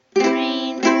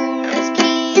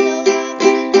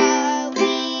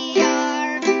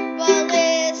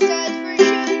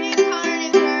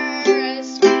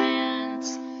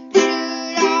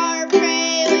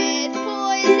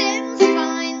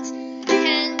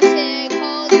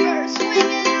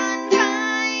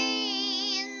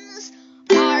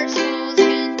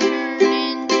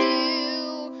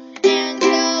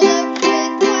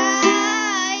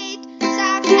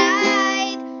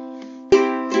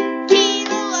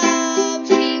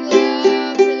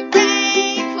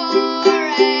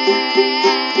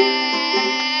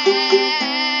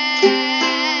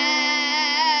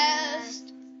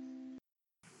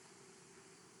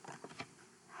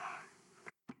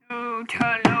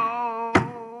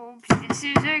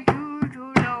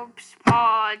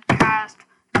podcast,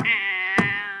 and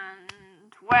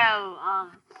well,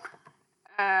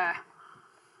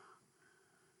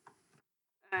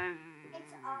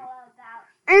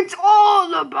 it's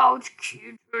all about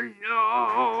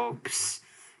Kutelopes,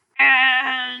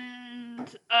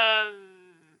 and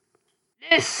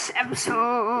this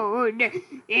episode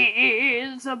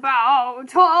is about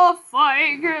a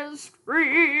ficus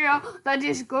tree that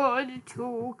is good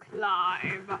to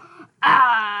climb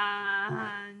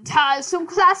and has some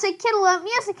classic Kutelope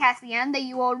music at the end that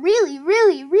you will really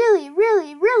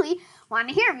want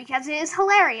to hear because it is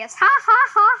hilarious. Ha ha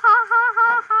ha ha ha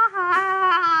ha ha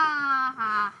ha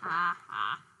ha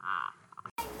ha ha.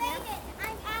 I made it.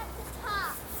 I'm at the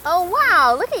top. Oh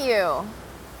wow, look at you.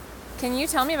 Can you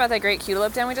tell me about that great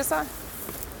Kutelope den we just saw?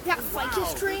 That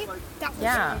ficus tree? That was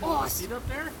awesome. Up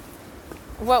there?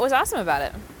 What was awesome about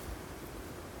it?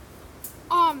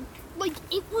 Like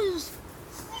it was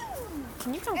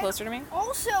Can you come closer to me?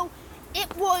 also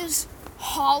it was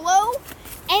hollow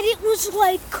and it was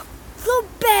like the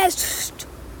best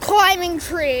climbing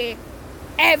tree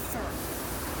ever.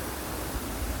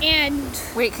 And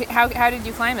Wait, how did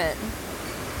you climb it?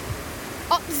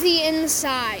 up the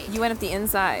inside. You went up the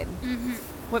inside. Mm-hmm.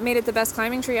 What made it the best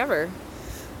climbing tree ever?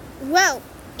 Well,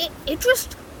 it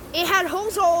had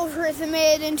holes all over it that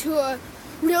made it into a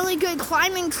really good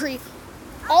climbing tree.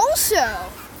 Also,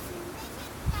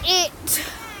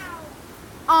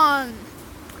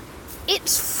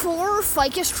 it's 4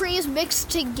 ficus trees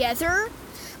mixed together.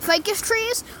 Ficus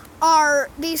trees are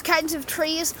these kinds of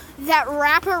trees that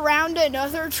wrap around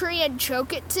another tree and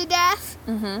choke it to death.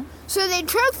 Mm-hmm. So they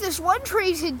choked this one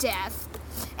tree to death,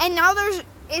 and now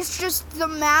it's just the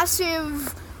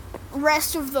massive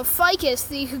rest of the ficus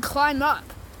that you could climb up.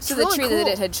 So It's the really tree cool.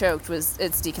 that it had choked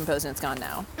it's decomposed and it's gone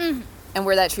now. Mhm. And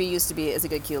where that tree used to be is a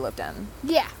good Kutelope den.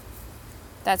 Yeah.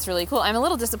 That's really cool. I'm a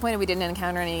little disappointed we didn't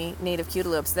encounter any native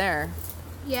Kutelopes there.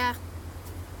 Yeah.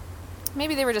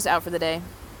 Maybe they were just out for the day.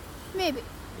 Maybe.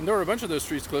 And there were a bunch of those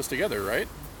trees close together, right?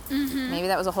 Maybe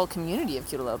that was a whole community of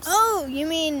Kutelopes. Oh, you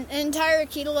mean an entire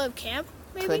Kutelope camp?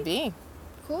 Maybe? Could be.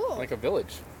 Cool. Like a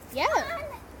village. Yeah.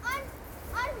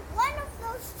 On one of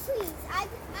those trees, I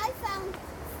found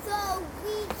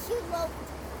three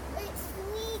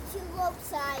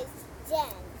Kutelope-sized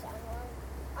dens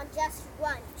on just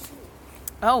one tree.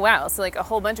 Oh wow, so like a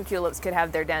whole bunch of Kutelopes could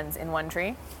have their dens in one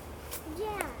tree?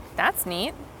 Yeah. That's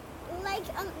neat. Like,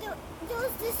 there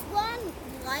was this one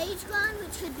large one,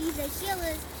 which would be the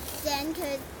healer's den,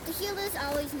 because the healers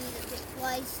always need a big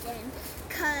large den,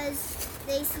 because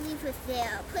they sleep with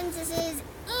their princesses,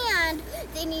 and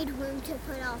they need room to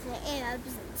put all their herbs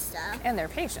and stuff. And their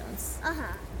patience.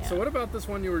 Uh-huh. Yeah. So what about this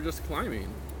one you were just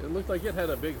climbing? It looked like it had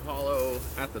a big hollow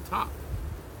at the top.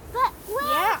 But, well,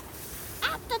 Yeah.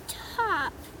 at the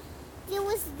top, there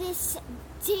was this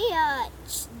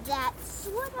ditch that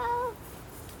sort of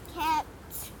kept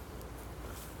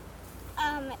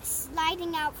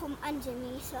sliding out from under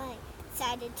me, so I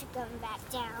decided to come back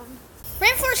down.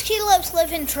 Rainforest Kutelopes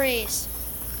live in trees.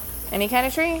 Any kind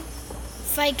of tree?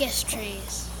 Ficus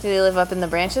trees. Do they live up in the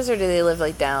branches or do they live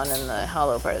like down in the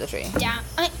hollow part of the tree? Down.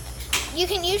 You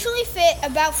can usually fit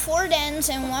about 4 dens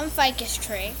in one ficus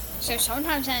tree, so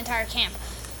sometimes an entire camp.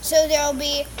 So there'll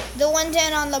be the one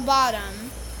den on the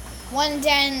bottom, one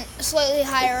den slightly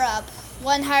higher up,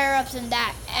 one higher up than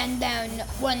that, and then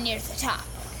one near the top.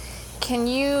 Can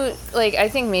you, I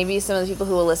think maybe some of the people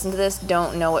who will listen to this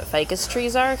don't know what ficus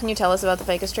trees are. Can you tell us about the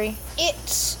ficus tree?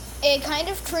 It's a kind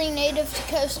of tree native to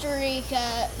Costa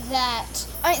Rica that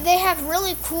they have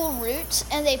really cool roots,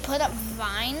 and they put up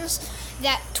vines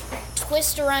that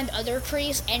twist around other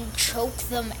trees and choke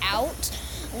them out,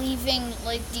 leaving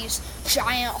like these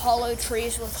giant hollow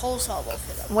trees with holes all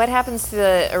over them. What happens to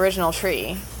the original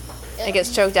tree? It gets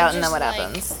choked out and then what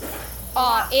happens?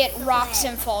 It rocks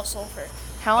and falls over.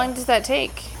 How long does that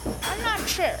take? I'm not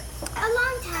sure. A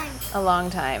long time. A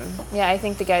long time. Yeah, I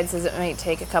think the guide says it might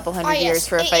take a couple hundred Yes. years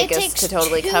for a ficus it takes to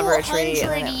totally cover a tree.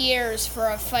 200 years for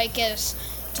a ficus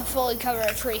to fully cover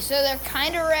a tree. So they're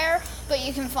kind of rare, but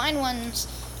you can find ones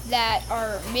that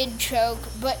are mid-choke,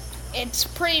 but it's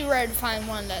pretty rare to find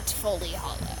one that's fully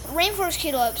hollow. Rainforest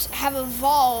Kutelopes have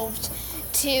evolved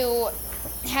to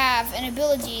have an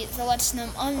ability that lets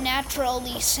them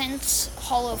unnaturally sense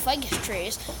hollow ficus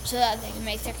trees so that they can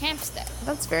make their camps there.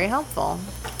 That's very helpful.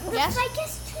 The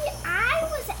ficus tree I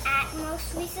was at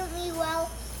most recently,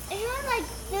 well, it had like,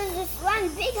 there's this one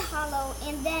big hollow,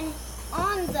 and then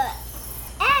on the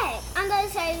edge, on the other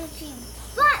side of the tree,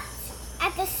 but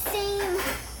at the same,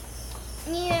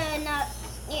 near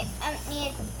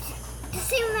the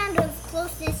same amount of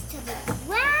closeness to the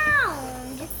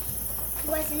ground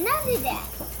was another den.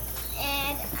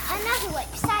 And another one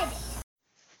beside it.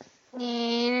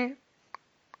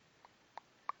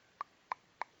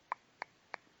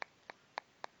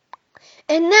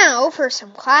 And now for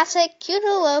some classic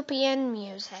Kutelopian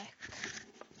music.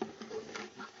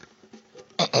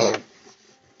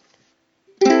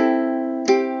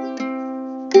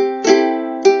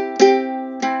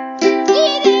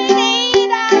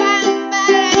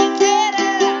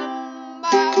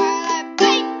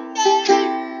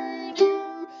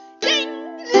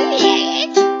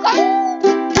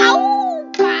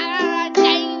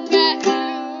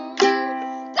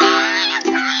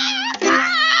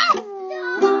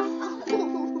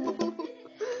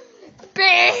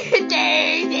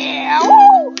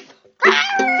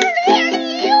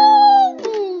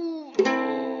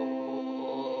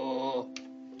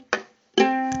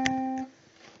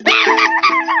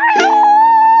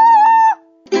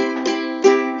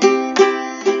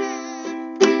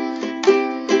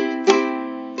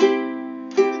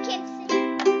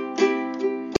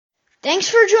 Thanks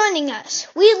for joining us.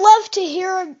 We'd love to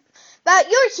hear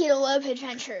about your Kutelope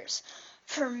adventures.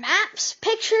 For maps,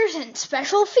 pictures, and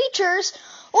special features,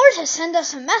 or to send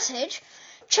us a message,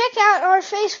 check out our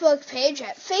Facebook page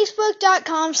at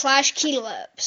facebook.com/Kutelopes.